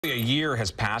A year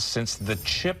has passed since the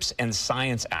CHIPS and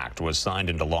Science Act was signed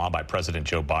into law by President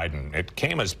Joe Biden. It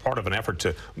came as part of an effort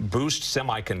to boost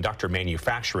semiconductor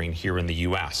manufacturing here in the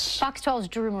U.S. Fox 12's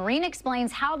Drew Marine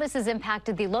explains how this has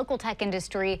impacted the local tech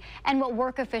industry and what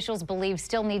work officials believe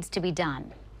still needs to be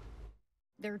done.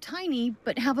 They're tiny,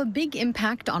 but have a big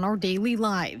impact on our daily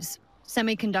lives.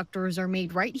 Semiconductors are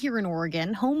made right here in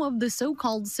Oregon, home of the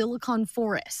so-called Silicon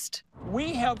Forest.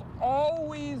 We have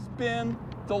always been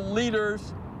the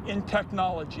leaders in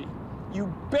technology.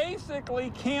 You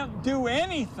basically can't do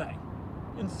anything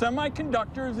in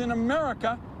semiconductors in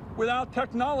America without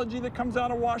technology that comes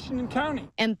out of Washington County.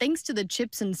 And thanks to the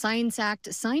CHIPS and Science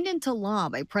Act signed into law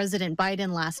by President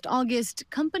Biden last August,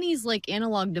 companies like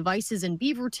Analog Devices in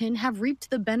Beaverton have reaped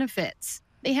the benefits.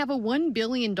 They have a $1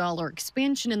 billion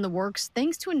expansion in the works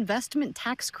thanks to investment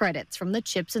tax credits from the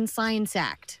CHIPS and Science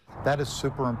Act. That is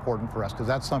super important for us because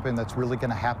that's something that's really going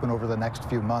to happen over the next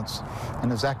few months.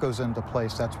 And as that goes into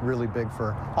place, that's really big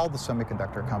for all the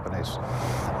semiconductor companies.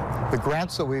 The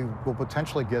grants that we will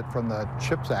potentially get from the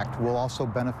CHIPS Act will also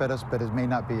benefit us, but it may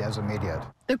not be as immediate.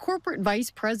 The corporate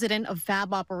vice president of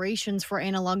fab operations for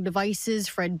Analog Devices,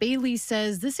 Fred Bailey,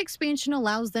 says this expansion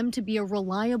allows them to be a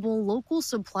reliable local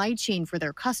supply chain for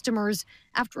their customers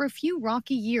after a few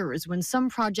rocky years when some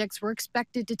projects were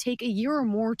expected to take a year or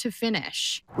more to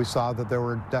finish. We saw that there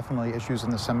were definitely issues in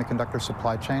the semiconductor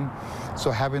supply chain.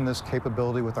 So having this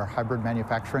capability with our hybrid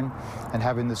manufacturing and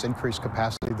having this increased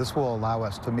capacity, this will allow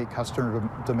us to meet customer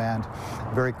demand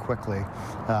very quickly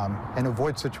and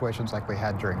avoid situations like we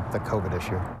had during the COVID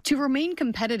issue. To remain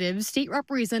competitive, State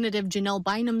Representative Janelle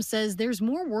Bynum says there's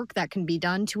more work that can be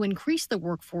done to increase the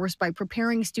workforce by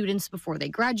preparing students before they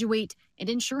graduate and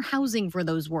ensure housing for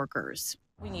those workers.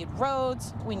 We need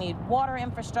roads, we need water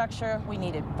infrastructure, we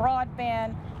needed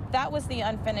broadband. That was the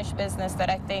unfinished business that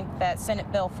I think that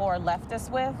Senate Bill 4 left us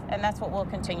with, and that's what we'll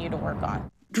continue to work on.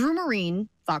 Drew Marine,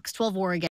 Fox 12 Oregon.